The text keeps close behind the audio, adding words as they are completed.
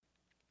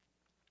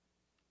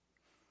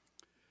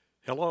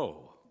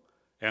Hello,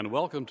 and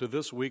welcome to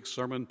this week's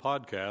sermon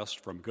podcast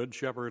from Good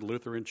Shepherd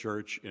Lutheran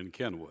Church in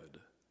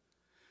Kenwood.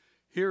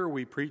 Here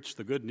we preach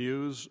the good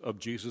news of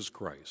Jesus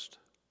Christ.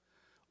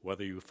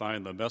 Whether you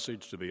find the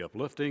message to be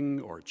uplifting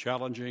or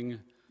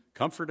challenging,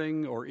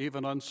 comforting or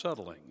even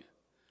unsettling,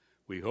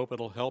 we hope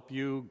it'll help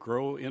you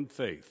grow in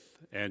faith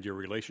and your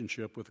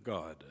relationship with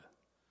God.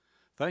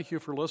 Thank you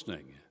for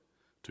listening.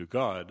 To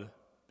God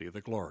be the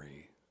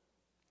glory.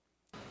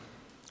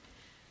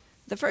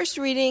 The first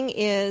reading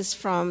is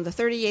from the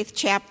 38th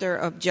chapter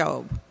of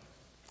Job.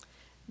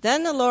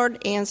 Then the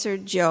Lord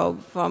answered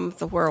Job from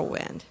the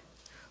whirlwind.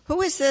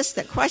 Who is this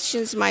that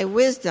questions my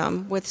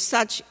wisdom with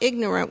such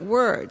ignorant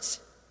words?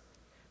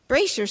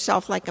 Brace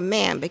yourself like a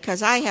man,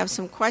 because I have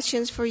some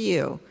questions for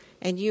you,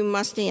 and you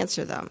must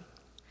answer them.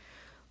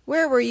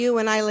 Where were you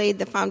when I laid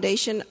the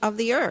foundation of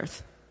the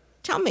earth?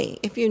 Tell me,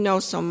 if you know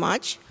so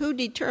much, who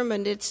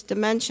determined its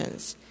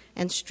dimensions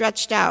and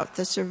stretched out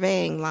the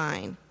surveying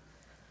line?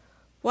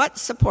 What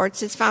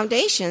supports its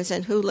foundations,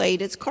 and who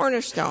laid its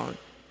cornerstone?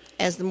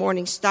 As the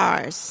morning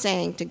stars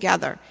sang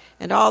together,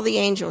 and all the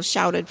angels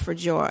shouted for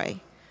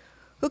joy.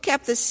 Who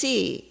kept the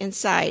sea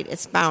inside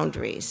its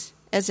boundaries,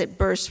 as it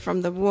burst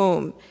from the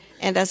womb,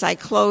 and as I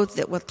clothed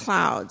it with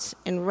clouds,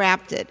 and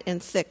wrapped it in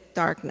thick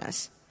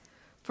darkness?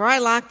 For I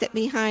locked it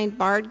behind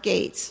barred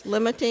gates,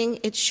 limiting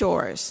its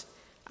shores.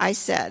 I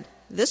said,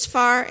 this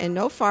far and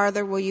no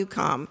farther will you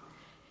come.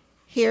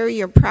 Here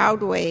your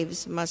proud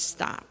waves must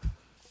stop.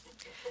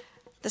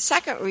 The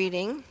second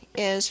reading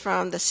is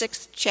from the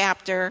 6th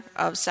chapter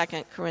of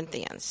 2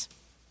 Corinthians.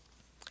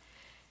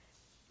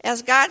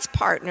 As God's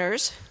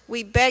partners,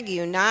 we beg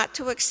you not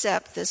to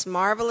accept this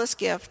marvelous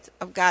gift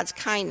of God's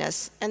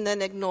kindness and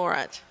then ignore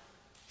it.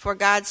 For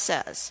God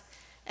says,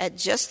 at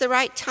just the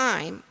right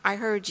time I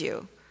heard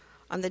you.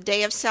 On the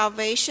day of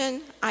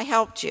salvation I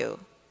helped you.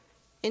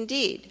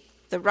 Indeed,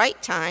 the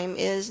right time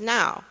is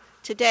now.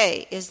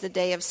 Today is the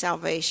day of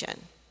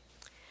salvation.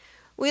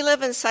 We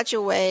live in such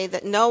a way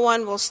that no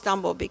one will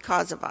stumble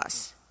because of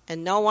us,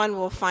 and no one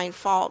will find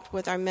fault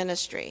with our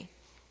ministry.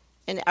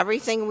 In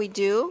everything we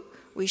do,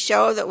 we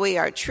show that we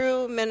are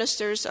true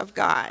ministers of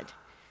God.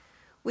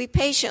 We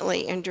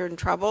patiently endure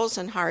troubles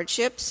and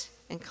hardships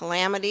and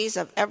calamities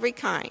of every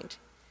kind.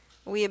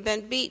 We have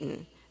been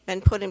beaten,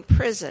 been put in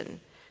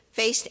prison,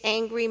 faced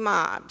angry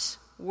mobs,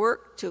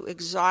 worked to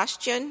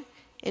exhaustion,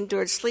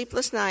 endured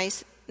sleepless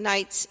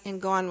nights,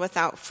 and gone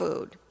without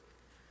food.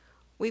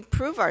 We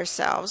prove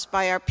ourselves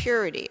by our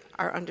purity,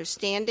 our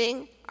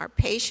understanding, our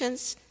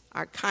patience,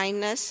 our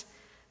kindness,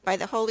 by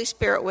the Holy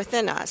Spirit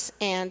within us,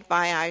 and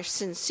by our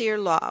sincere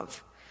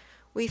love.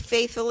 We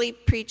faithfully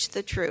preach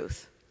the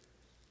truth.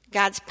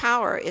 God's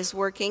power is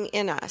working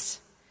in us.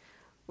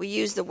 We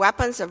use the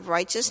weapons of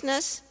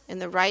righteousness in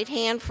the right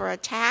hand for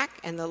attack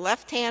and the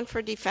left hand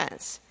for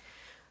defense.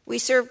 We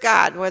serve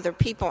God whether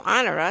people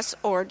honor us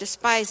or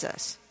despise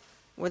us,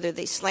 whether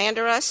they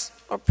slander us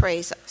or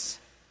praise us.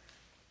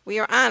 We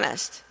are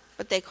honest,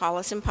 but they call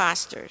us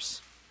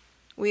impostors.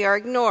 We are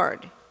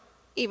ignored,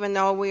 even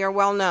though we are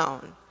well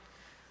known.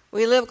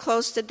 We live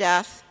close to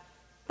death,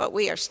 but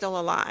we are still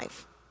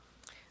alive.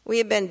 We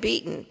have been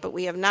beaten, but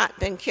we have not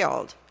been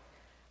killed.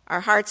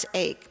 Our hearts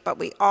ache, but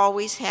we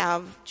always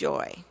have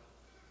joy.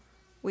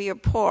 We are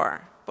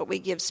poor, but we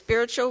give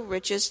spiritual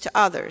riches to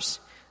others.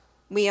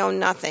 We own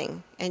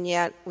nothing, and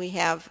yet we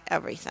have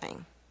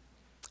everything.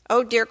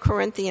 Oh, dear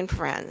Corinthian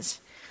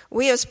friends,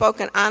 we have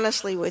spoken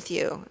honestly with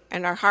you,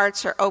 and our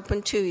hearts are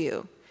open to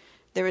you.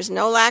 There is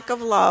no lack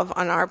of love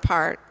on our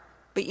part,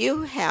 but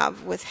you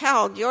have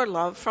withheld your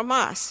love from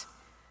us.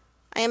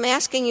 I am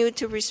asking you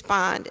to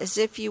respond as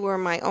if you were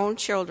my own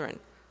children.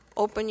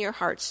 Open your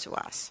hearts to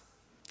us.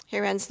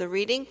 Here ends the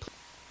reading.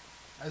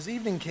 As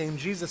evening came,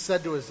 Jesus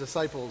said to his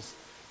disciples,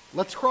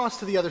 let's cross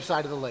to the other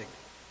side of the lake.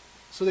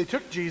 So they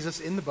took Jesus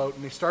in the boat,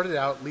 and they started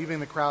out,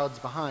 leaving the crowds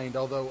behind,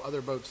 although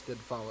other boats did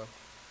follow.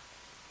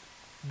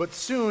 But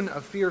soon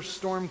a fierce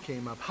storm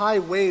came up. High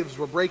waves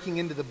were breaking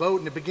into the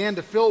boat, and it began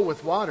to fill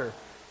with water.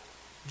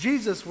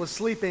 Jesus was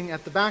sleeping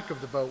at the back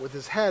of the boat with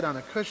his head on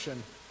a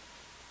cushion.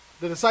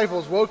 The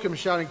disciples woke him,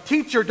 shouting,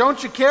 Teacher,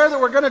 don't you care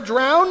that we're going to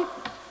drown?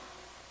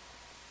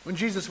 When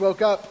Jesus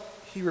woke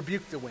up, he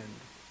rebuked the wind.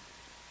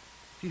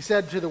 He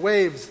said to the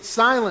waves,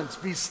 Silence,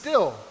 be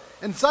still.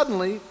 And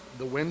suddenly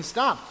the wind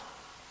stopped,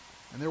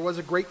 and there was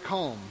a great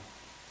calm.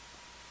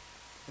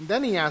 And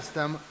then he asked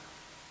them,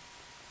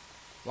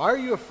 Why are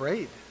you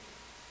afraid?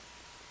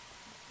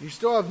 You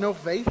still have no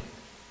faith?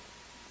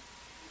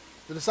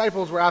 The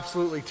disciples were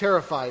absolutely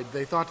terrified.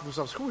 They thought to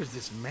themselves, Who is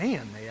this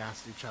man? They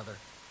asked each other.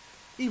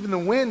 Even the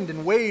wind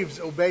and waves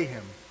obey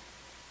him.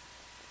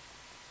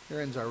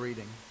 Here ends our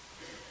reading.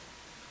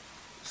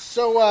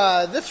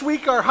 So this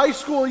week our high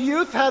school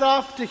youth head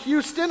off to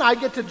Houston. I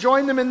get to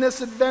join them in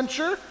this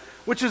adventure,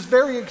 which is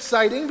very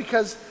exciting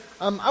because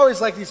I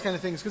always like these kind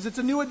of things because it's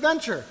a new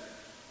adventure.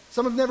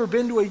 Some have never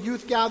been to a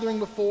youth gathering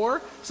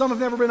before. Some have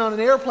never been on an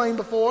airplane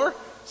before.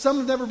 Some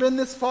have never been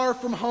this far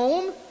from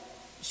home.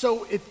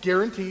 So it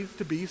guarantees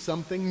to be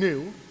something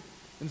new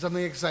and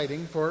something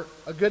exciting for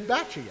a good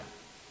batch of you,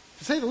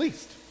 to say the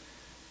least.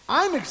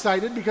 I'm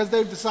excited because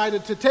they've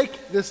decided to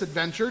take this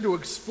adventure to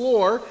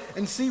explore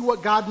and see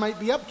what God might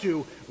be up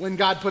to when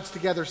God puts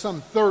together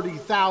some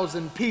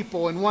 30,000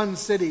 people in one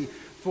city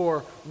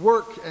for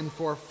work and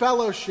for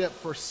fellowship,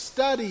 for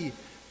study,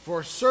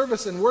 for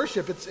service and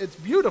worship. It's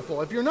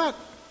beautiful. If you're not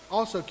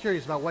also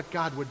curious about what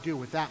God would do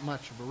with that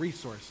much of a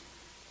resource,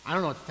 I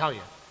don't know what to tell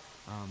you.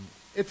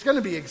 It's going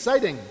to be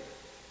exciting.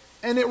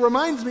 And it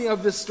reminds me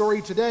of this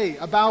story today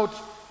about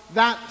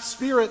that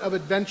spirit of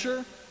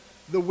adventure,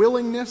 the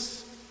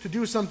willingness to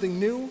do something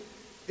new.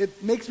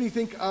 It makes me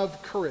think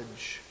of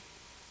courage.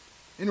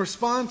 In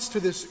response to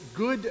this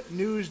good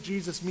news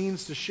Jesus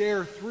means to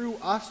share through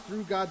us,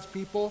 through God's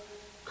people,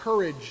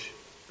 courage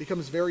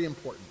becomes very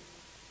important.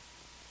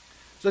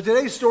 So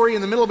today's story,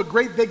 in the middle of a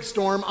great big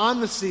storm on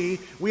the sea,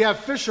 we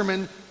have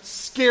fishermen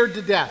scared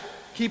to death.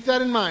 Keep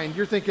that in mind.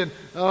 You're thinking,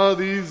 oh,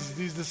 these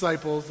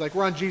disciples, like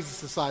we're on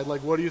Jesus' side,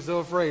 like what are you so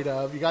afraid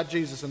of? You got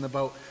Jesus in the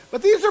boat.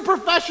 But these are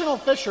professional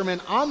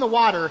fishermen on the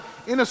water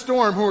in a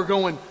storm who are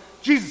going,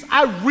 Jesus,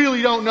 I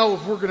really don't know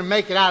if we're going to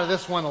make it out of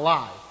this one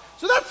alive.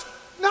 So that's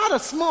not a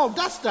small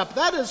dust up.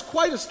 That is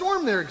quite a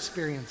storm they're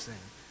experiencing.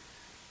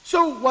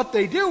 So what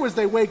they do is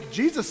they wake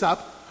Jesus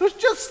up, who's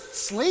just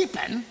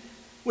sleeping,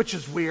 which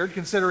is weird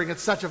considering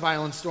it's such a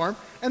violent storm.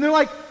 And they're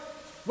like,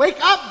 wake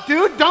up,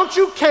 dude. Don't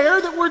you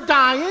care that we're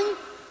dying?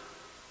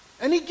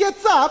 And he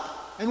gets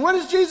up, and what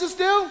does Jesus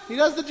do? He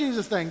does the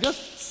Jesus thing.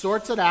 Just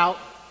sorts it out.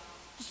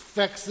 Just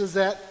fixes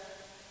it.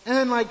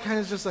 And then kind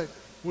of just like,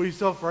 what are you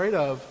so afraid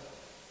of?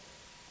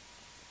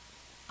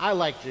 I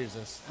like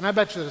Jesus. And I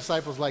bet you the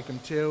disciples like him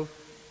too.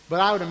 But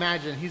I would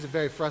imagine he's a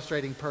very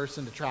frustrating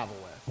person to travel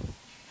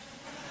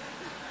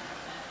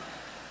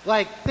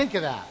with. Think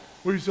of that.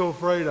 What are you so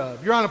afraid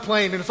of? You're on a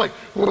plane, and it's like,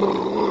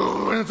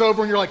 and it's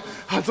over, and you're like,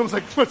 it's almost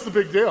like, what's the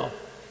big deal?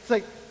 It's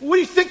like, what do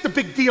you think the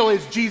big deal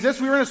is, Jesus?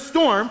 We were in a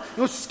storm.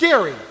 It was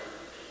scary.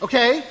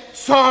 Okay?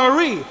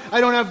 Sorry, I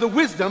don't have the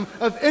wisdom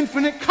of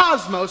infinite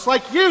cosmos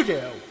like you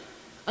do.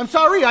 I'm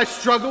sorry, I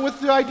struggle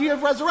with the idea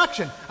of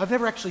resurrection. I've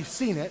never actually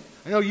seen it.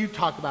 I know you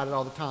talk about it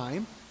all the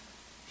time.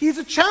 He's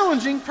a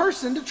challenging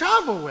person to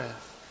travel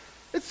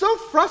with. It's so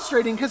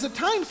frustrating because at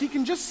times he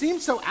can just seem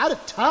so out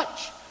of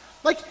touch.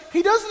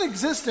 He doesn't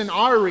exist in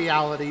our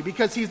reality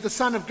because he's the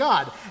Son of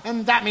God.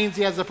 And that means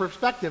he has a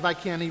perspective I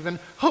can't even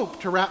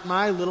hope to wrap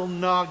my little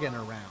noggin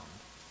around.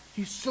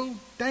 He's so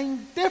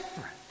dang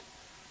different.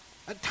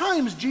 At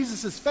times,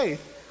 Jesus' faith,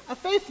 a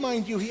faith,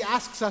 mind you, he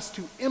asks us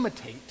to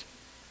imitate,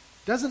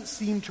 doesn't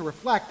seem to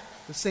reflect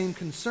the same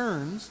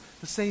concerns,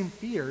 the same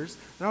fears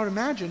that I would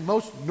imagine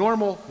most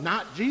normal,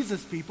 not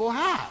Jesus people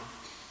have.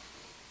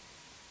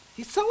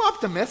 He's so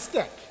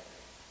optimistic.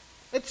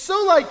 It's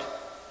so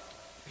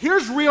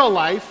here's real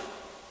life,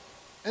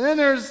 and then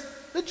there's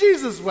the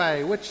Jesus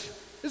way, which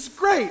is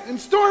great, and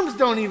storms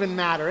don't even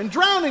matter, and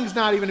drowning's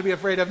not even to be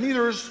afraid of,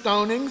 neither are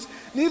stonings,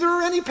 neither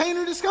are any pain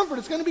or discomfort.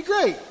 It's going to be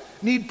great.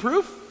 Need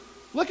proof?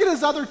 Look at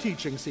his other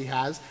teachings he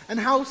has, and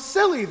how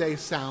silly they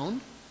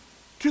sound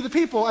to the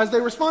people as they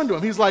respond to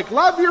him. He's like,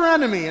 love your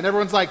enemy, and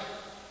everyone's like,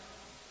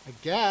 I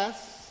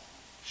guess,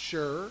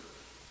 sure.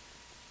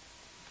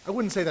 I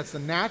wouldn't say that's the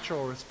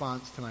natural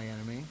response to my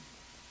enemy.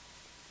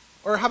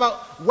 Or how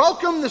about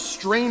welcome the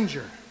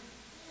stranger?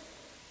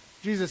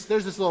 Jesus,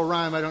 there's this little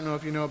rhyme I don't know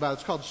if you know about.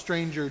 It's called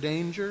Stranger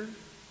Danger.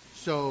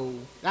 So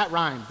that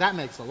rhymes. That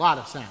makes a lot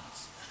of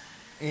sense.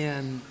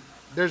 And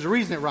there's a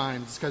reason it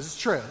rhymes. It's because it's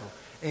true.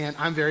 And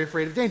I'm very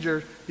afraid of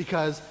danger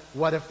because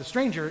what if the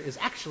stranger is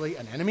actually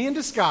an enemy in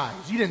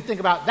disguise? You didn't think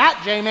about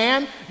that,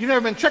 J-Man. You've never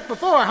been tricked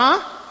before,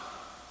 huh?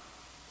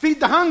 Feed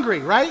the hungry,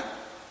 right?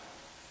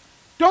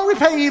 Don't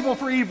repay evil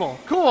for evil.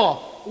 Cool.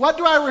 What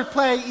do I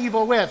repay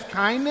evil with?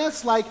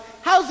 Kindness?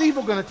 How's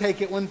evil going to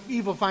take it when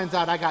evil finds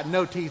out I got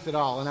no teeth at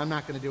all and I'm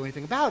not going to do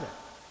anything about it?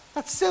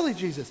 That's silly,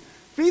 Jesus.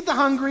 Feed the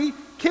hungry,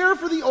 care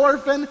for the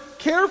orphan,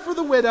 care for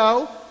the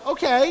widow.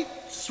 Okay,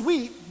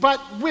 sweet,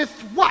 but with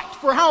what?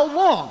 For how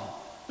long?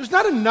 There's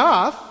not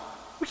enough.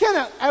 We can't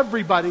have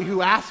everybody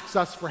who asks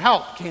us for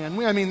help, can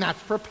we? I mean,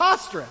 that's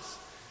preposterous.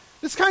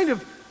 This kind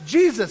of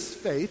Jesus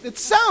faith, it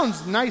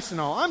sounds nice and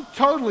all. I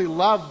totally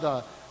love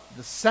the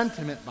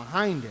sentiment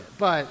behind it,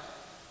 but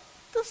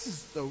this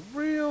is the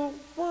real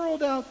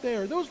world out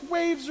there. Those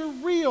waves are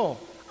real.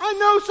 I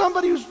know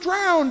somebody who's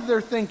drowned,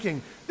 they're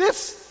thinking.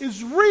 This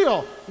is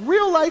real.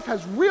 Real life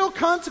has real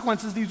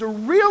consequences. These are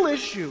real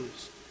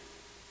issues.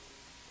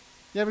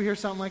 You ever hear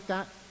something like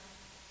that?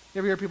 You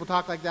ever hear people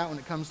talk like that when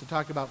it comes to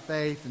talking about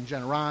faith and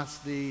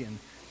generosity and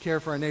care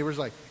for our neighbors?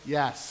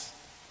 Yes.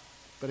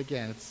 But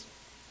again, it's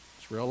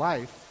real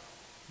life.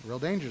 Real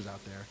dangers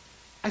out there.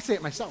 I say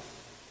it myself.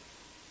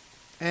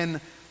 And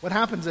what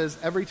happens is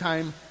every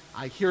time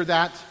I hear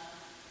that,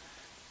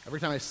 every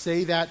time I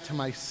say that to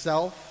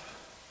myself,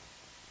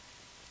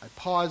 I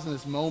pause in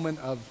this moment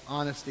of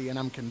honesty and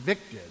I'm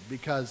convicted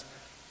because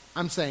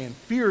I'm saying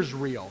fear's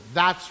real.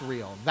 That's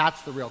real.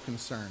 That's the real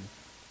concern.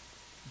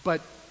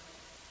 But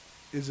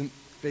isn't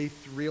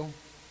faith real?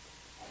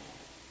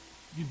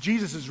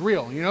 Jesus is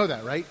real. You know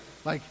that, right?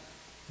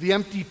 The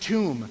empty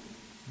tomb,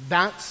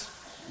 that's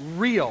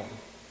real.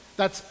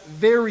 That's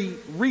very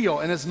real.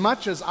 And as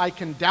much as I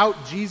can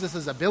doubt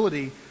Jesus'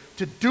 ability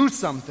to do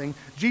something,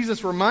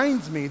 Jesus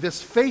reminds me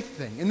this faith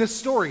thing in this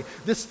story,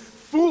 this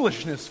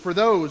foolishness for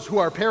those who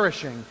are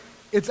perishing.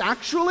 It's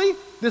actually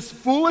this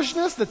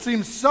foolishness that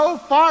seems so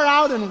far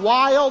out and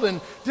wild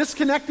and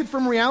disconnected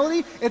from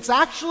reality. It's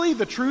actually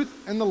the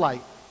truth and the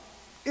light.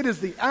 It is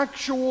the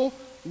actual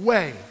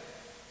way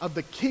of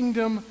the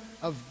kingdom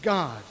of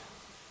God.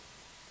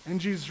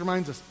 And Jesus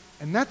reminds us,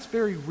 and that's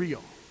very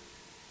real.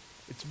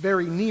 It's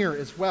very near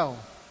as well.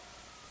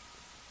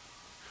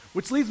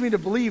 Which leads me to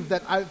believe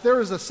that if there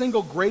is a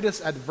single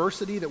greatest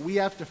adversity that we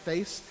have to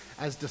face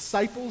as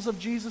disciples of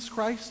Jesus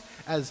Christ,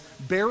 as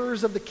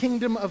bearers of the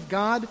kingdom of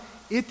God,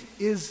 it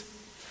is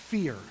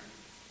fear.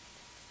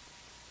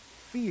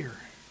 Fear.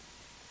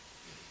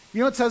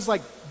 You know, it says,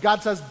 like,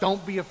 God says,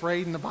 don't be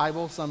afraid in the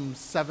Bible some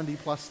 70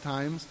 plus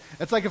times.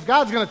 It's like if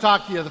God's going to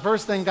talk to you, the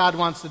first thing God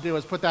wants to do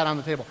is put that on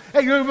the table.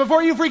 Hey,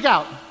 before you freak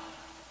out,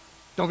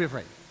 don't be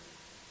afraid.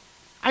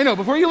 I know,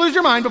 before you lose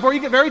your mind, before you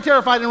get very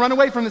terrified and run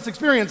away from this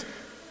experience,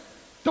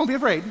 don't be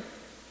afraid.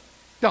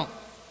 Don't.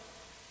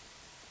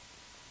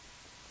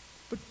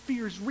 But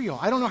fear is real.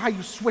 I don't know how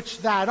you switch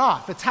that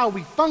off. It's how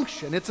we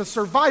function. It's a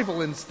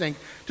survival instinct.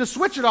 To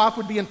switch it off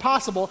would be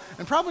impossible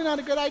and probably not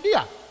a good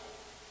idea.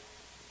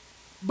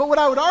 But what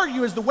I would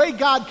argue is the way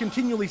God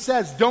continually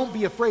says, don't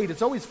be afraid,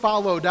 it's always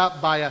followed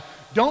up by a,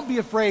 don't be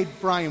afraid,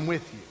 for I am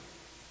with you.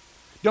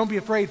 Don't be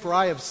afraid, for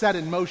I have set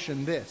in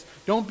motion this.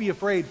 Don't be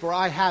afraid, for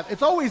I have.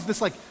 It's always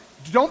this like,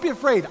 don't be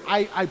afraid,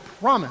 I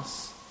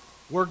promise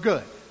we're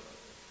good.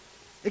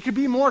 It could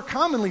be more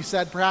commonly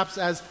said perhaps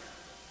as,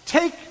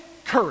 take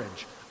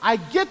courage. I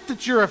get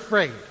that you're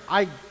afraid.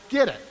 I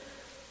get it.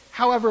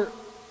 However,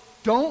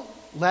 don't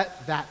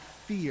let that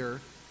fear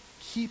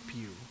keep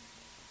you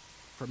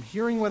from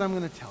hearing what I'm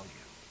going to tell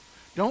you.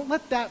 Don't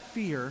let that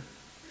fear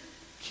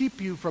keep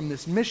you from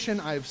this mission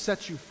I have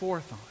set you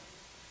forth on.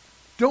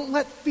 Don't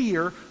let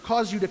fear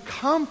cause you to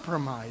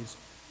compromise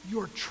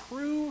your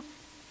true,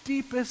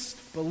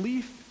 deepest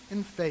belief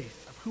and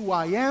faith of who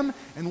I am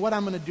and what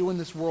I'm going to do in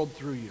this world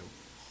through you.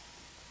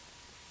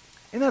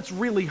 And that's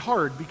really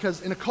hard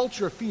because in a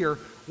culture of fear,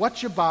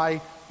 what you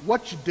buy,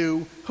 what you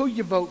do, who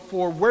you vote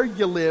for, where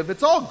you live,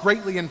 it's all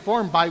greatly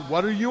informed by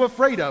what are you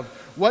afraid of?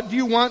 What do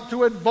you want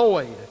to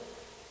avoid?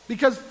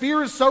 Because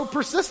fear is so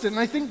persistent, and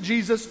I think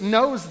Jesus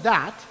knows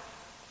that.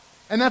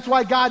 And that's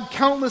why God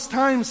countless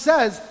times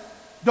says,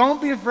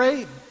 don't be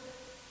afraid.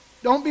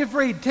 Don't be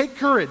afraid. Take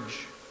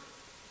courage.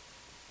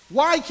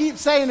 Why keep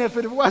saying if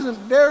it wasn't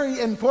very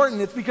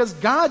important? It's because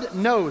God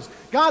knows.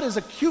 God is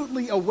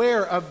acutely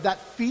aware of that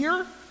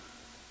fear.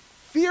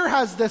 Fear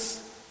has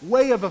this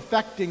way of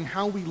affecting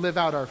how we live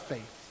out our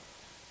faith,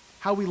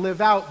 how we live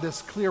out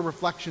this clear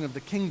reflection of the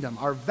kingdom,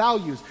 our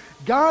values.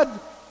 God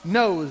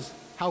knows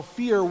how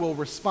fear will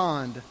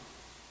respond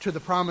to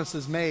the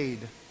promises made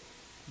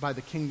by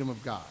the kingdom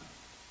of God.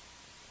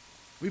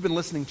 We've been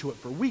listening to it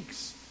for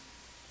weeks.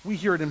 We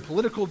hear it in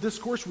political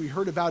discourse. We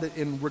heard about it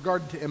in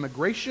regard to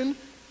immigration.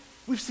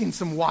 We've seen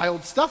some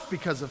wild stuff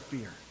because of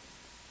fear.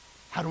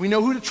 How do we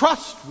know who to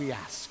trust, we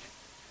ask.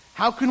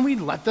 How can we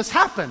let this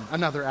happen,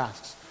 another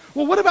asks.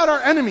 Well, what about our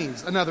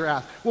enemies, another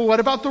asks. Well, what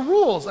about the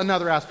rules,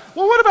 another asks.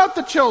 Well, what about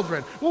the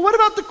children? Well, what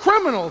about the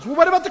criminals? Well,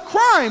 what about the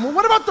crime? Well,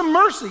 what about the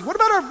mercy? What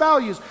about our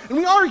values? And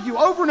we argue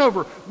over and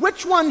over,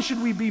 which one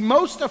should we be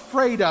most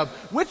afraid of?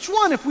 Which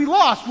one, if we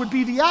lost, would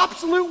be the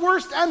absolute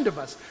worst end of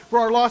us? For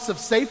our loss of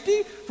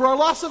safety, for our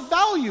loss of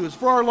values,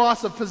 for our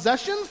loss of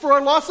possessions, for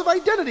our loss of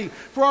identity,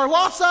 for our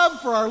loss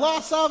of,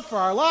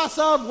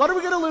 what are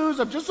we going to lose?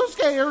 I'm just so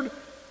scared.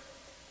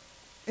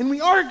 And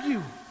we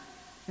argue,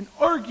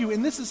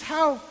 and this is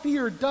how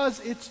fear does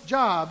its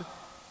job.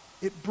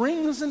 It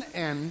brings an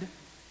end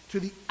to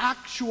the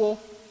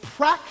actual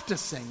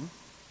practicing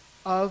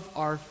of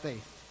our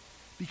faith.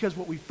 Because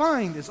what we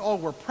find is all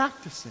we're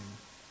practicing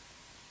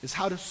is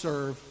how to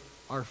serve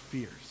our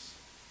fears,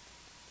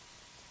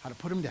 how to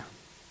put them down.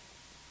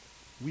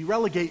 We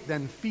relegate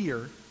then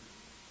fear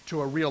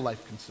to a real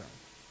life concern.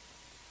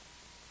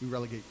 We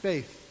relegate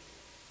faith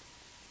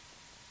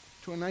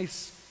to a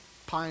nice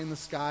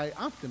pie-in-the-sky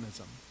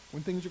optimism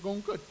when things are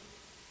going good.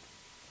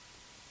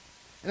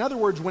 In other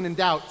words, when in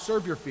doubt,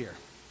 serve your fear.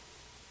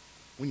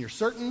 When you're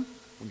certain,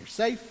 when you're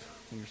safe,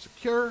 when you're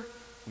secure,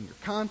 when you're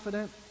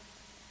confident,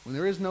 when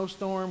there is no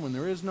storm, when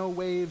there is no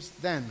waves,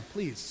 then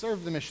please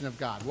serve the mission of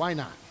God. Why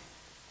not?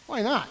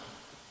 Why not?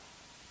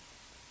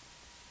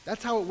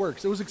 That's how it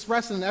works. It was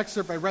expressed in an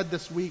excerpt I read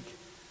this week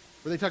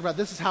where they talk about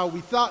this is how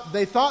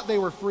they thought they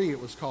were free,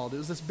 it was called. It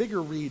was this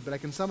bigger read, but I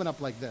can sum it up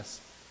like this.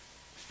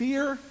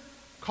 Fear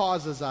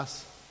causes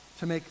us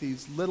to make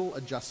these little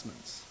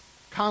adjustments,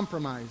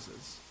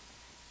 compromises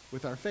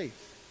with our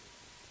faith.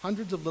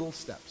 Hundreds of little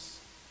steps,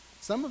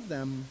 some of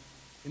them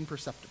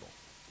imperceptible,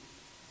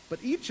 but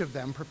each of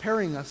them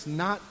preparing us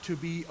not to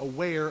be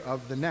aware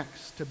of the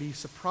next, to be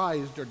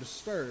surprised or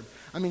disturbed.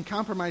 I mean,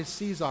 compromise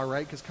C's all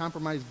right, because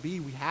compromise B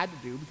we had to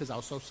do because I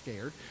was so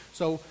scared.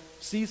 So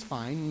C's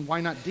fine,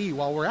 why not D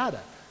while we're at it?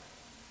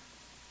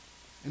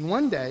 And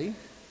one day,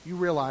 you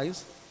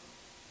realize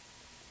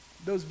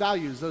those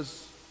values,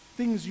 those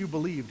things you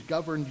believed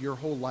governed your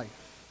whole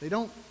life. They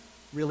don't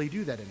really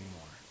do that anymore.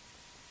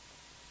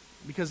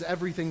 Because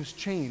everything's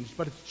changed,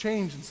 but it's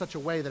changed in such a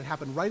way that it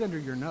happened right under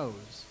your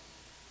nose.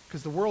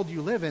 Because the world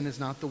you live in is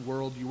not the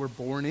world you were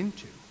born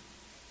into.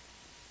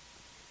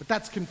 But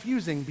that's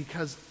confusing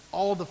because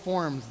all the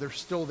forms, they're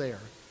still there.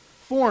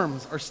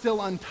 Forms are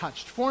still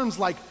untouched. Forms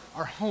like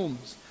our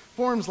homes,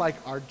 forms like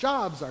our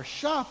jobs, our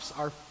shops,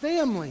 our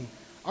family,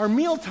 our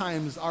meal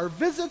times, our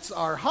visits,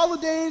 our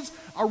holidays,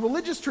 our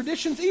religious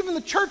traditions, even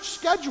the church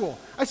schedule.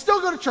 I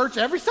still go to church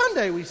every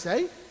Sunday, we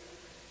say.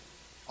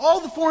 All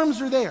the forms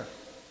are there.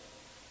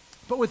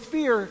 But with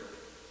fear,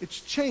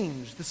 it's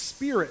changed. The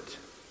spirit,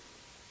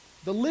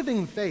 the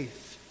living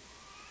faith,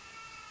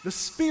 the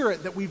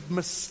spirit that we've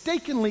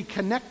mistakenly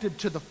connected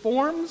to the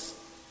forms,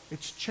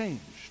 it's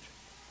changed.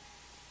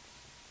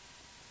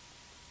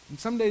 And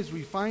some days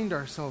we find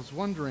ourselves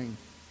wondering,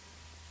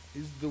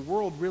 is the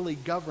world really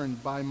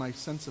governed by my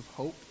sense of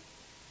hope?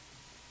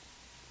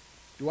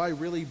 Do I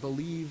really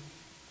believe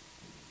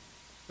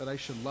that I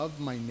should love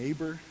my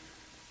neighbor?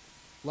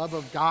 Love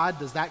of God,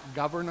 does that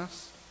govern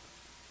us?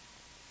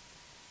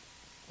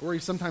 Or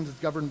sometimes it's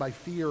governed by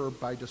fear or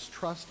by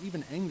distrust,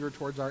 even anger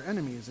towards our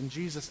enemies. And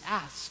Jesus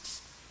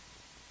asks,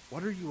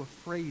 what are you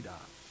afraid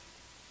of?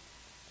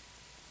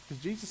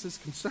 Because Jesus is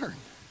concerned.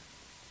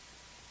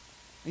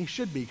 And he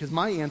should be, because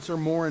my answer,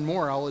 more and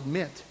more, I'll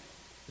admit,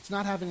 it's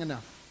not having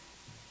enough.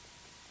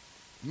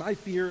 My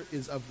fear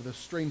is of the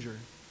stranger.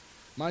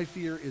 My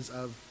fear is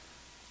of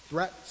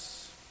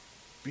threats,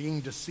 being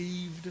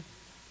deceived.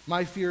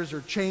 My fears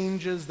are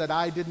changes that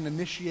I didn't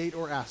initiate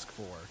or ask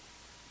for.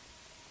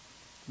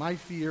 My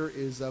fear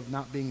is of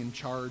not being in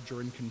charge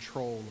or in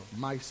control of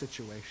my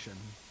situation.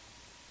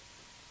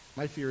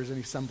 My fear is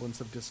any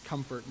semblance of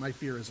discomfort. My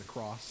fear is a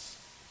cross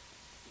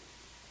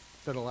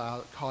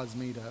that'll cause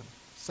me to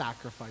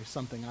sacrifice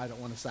something I don't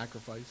want to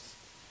sacrifice.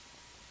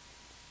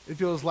 It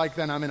feels like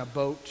then I'm in a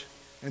boat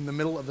in the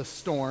middle of a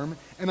storm,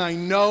 and I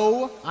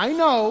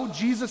know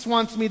Jesus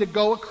wants me to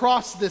go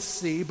across this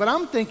sea, but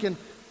I'm thinking,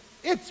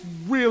 it's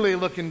really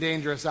looking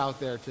dangerous out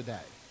there today.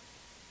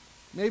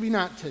 Maybe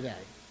not today.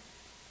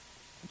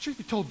 And truth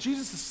be told,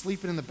 Jesus is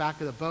sleeping in the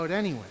back of the boat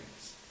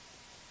anyways.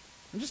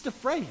 I'm just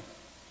afraid.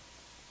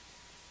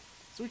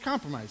 So we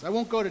compromise. I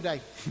won't go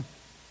today.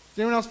 Does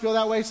anyone else feel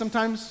that way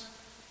sometimes?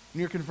 When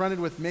you're confronted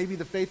with maybe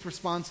the faith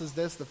response is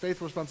this, the faith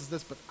response is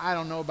this, but I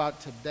don't know about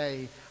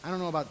today. I don't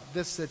know about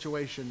this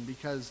situation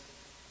because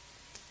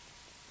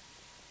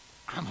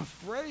I'm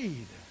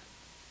afraid.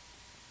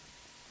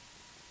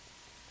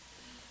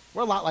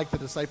 We're a lot like the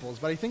disciples,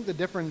 but I think the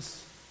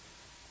difference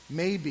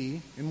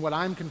maybe in what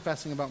I'm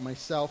confessing about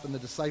myself and the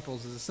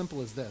disciples is as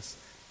simple as this.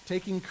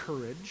 Taking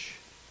courage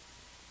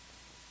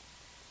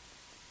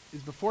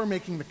is before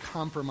making the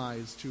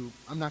compromise to,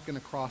 I'm not going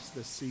to cross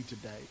this sea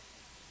today.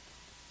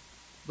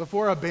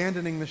 Before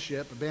abandoning the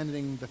ship,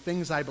 abandoning the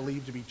things I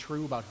believe to be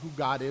true about who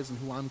God is and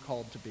who I'm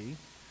called to be,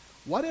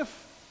 what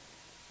if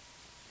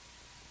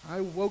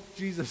I woke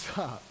Jesus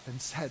up and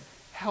said,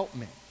 help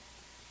me?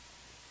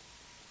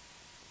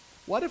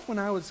 What if when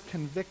I was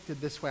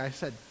convicted this way, I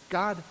said,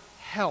 God,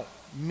 help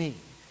me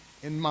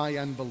in my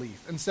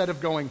unbelief, instead of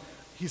going,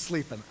 he's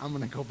sleeping, I'm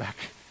going to go back,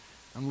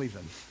 I'm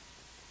leaving.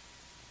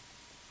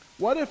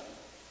 What if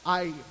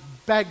I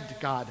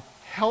begged God,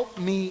 help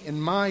me in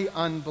my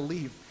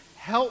unbelief?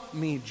 Help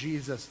me,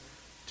 Jesus,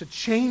 to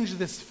change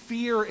this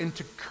fear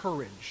into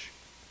courage.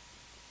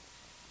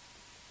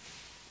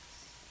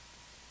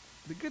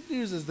 The good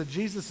news is that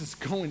Jesus is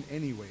going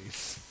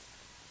anyways.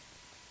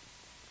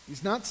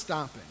 He's not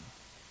stopping.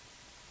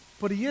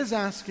 But he is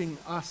asking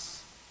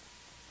us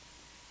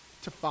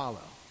to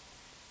follow.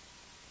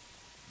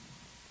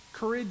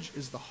 Courage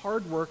is the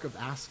hard work of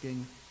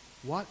asking,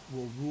 what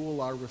will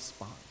rule our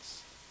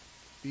response?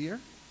 Fear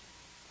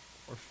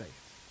or faith?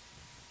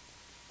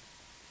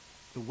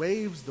 The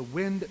waves, the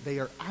wind, they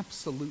are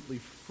absolutely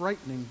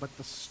frightening, but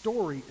the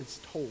story is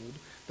told.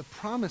 The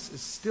promise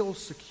is still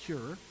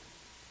secure.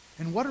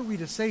 And what are we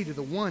to say to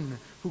the one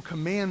who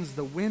commands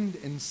the wind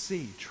and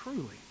sea?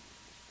 Truly,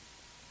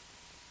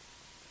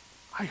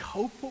 I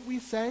hope what we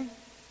say,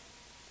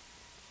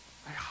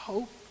 I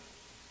hope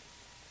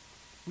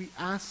we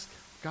ask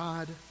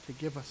God to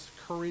give us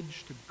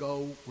courage to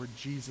go where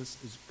Jesus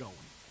is going.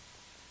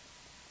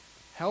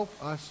 Help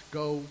us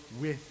go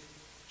with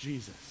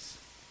Jesus.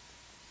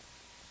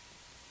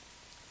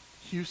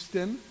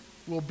 Houston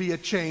will be a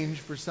change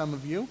for some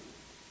of you.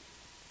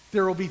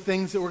 There will be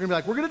things that we're going to be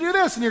like, we're going to do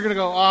this, and you're going to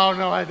go, oh,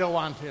 no, I don't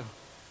want to.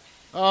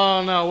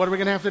 Oh, no, what are we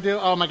going to have to do?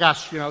 Oh, my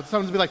gosh, someone's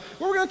going to be like,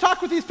 well, we're going to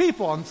talk with these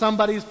people, and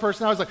somebody's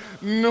personality is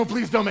like, no,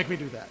 please don't make me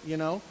do that,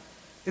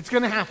 It's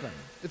going to happen.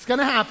 It's going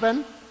to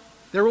happen.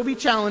 There will be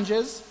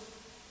challenges,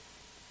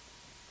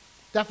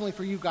 definitely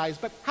for you guys,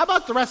 but how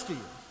about the rest of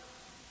you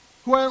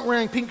who aren't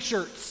wearing pink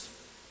shirts?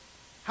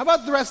 How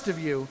about the rest of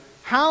you?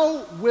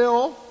 How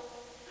will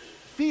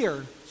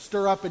fear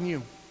stir up in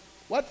you?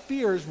 What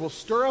fears will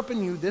stir up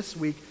in you this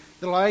week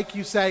that'll make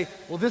you say,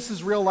 well, this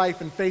is real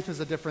life and faith is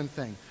a different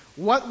thing?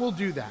 What will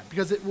do that?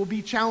 Because it will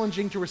be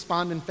challenging to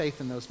respond in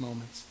faith in those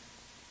moments.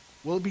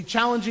 Will it be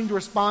challenging to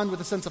respond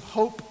with a sense of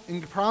hope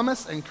and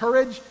promise and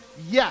courage?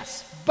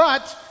 Yes.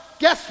 But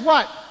guess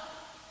what?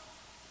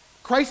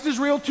 Christ is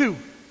real too.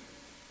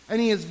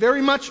 And he is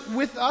very much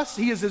with us.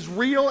 He is as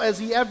real as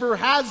he ever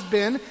has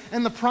been.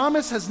 And the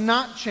promise has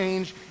not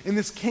changed in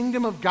this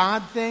kingdom of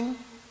God thing.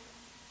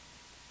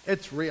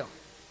 It's real.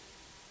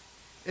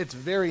 It's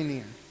very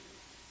near.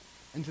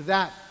 And to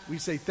that, we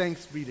say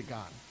thanks be to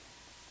God.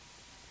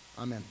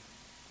 Amen.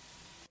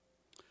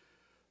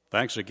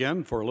 Thanks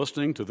again for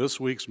listening to this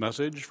week's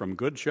message from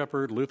Good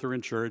Shepherd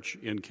Lutheran Church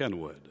in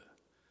Kenwood.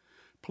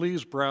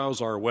 Please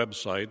browse our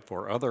website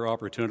for other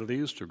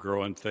opportunities to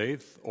grow in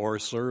faith or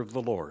serve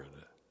the Lord.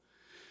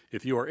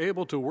 If you are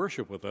able to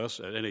worship with us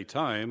at any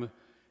time,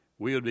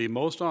 we would be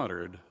most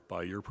honored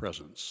by your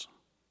presence.